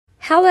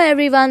Hello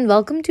everyone,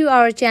 welcome to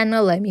our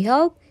channel. Let me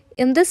help.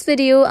 In this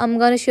video, I'm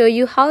going to show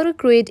you how to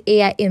create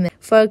AI image.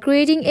 For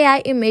creating AI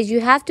image,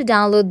 you have to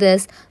download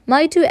this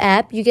Meitu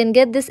app. You can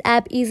get this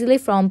app easily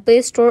from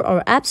Play Store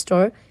or App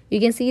Store. You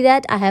can see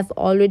that I have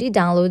already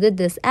downloaded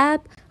this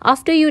app.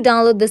 After you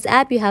download this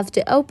app, you have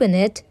to open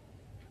it.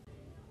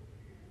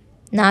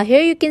 Now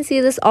here you can see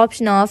this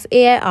option of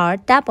AI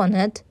art. Tap on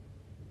it.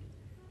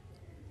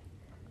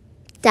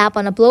 Tap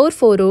on upload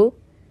photo.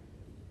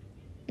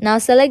 Now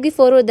select the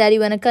photo that you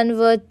want to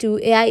convert to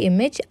AI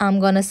image. I'm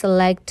going to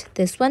select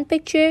this one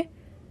picture.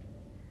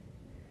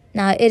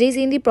 Now it is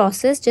in the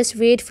process. Just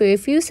wait for a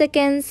few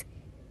seconds.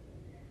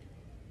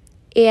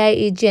 AI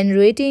is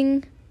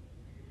generating.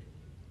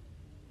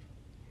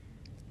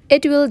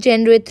 It will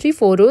generate 3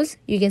 photos.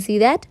 You can see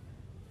that.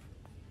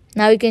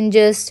 Now you can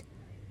just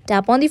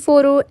tap on the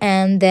photo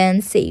and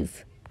then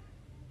save.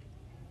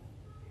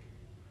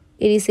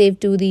 It is saved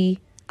to the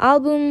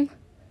album.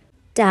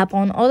 Tap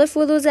on other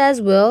photos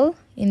as well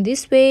in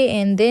this way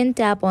and then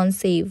tap on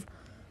save.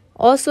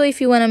 Also, if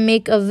you want to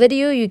make a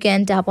video, you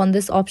can tap on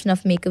this option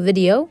of make a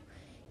video.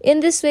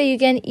 In this way, you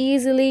can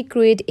easily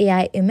create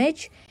AI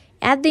image.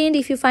 At the end,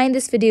 if you find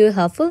this video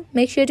helpful,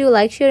 make sure to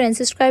like, share and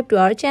subscribe to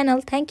our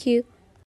channel. Thank you.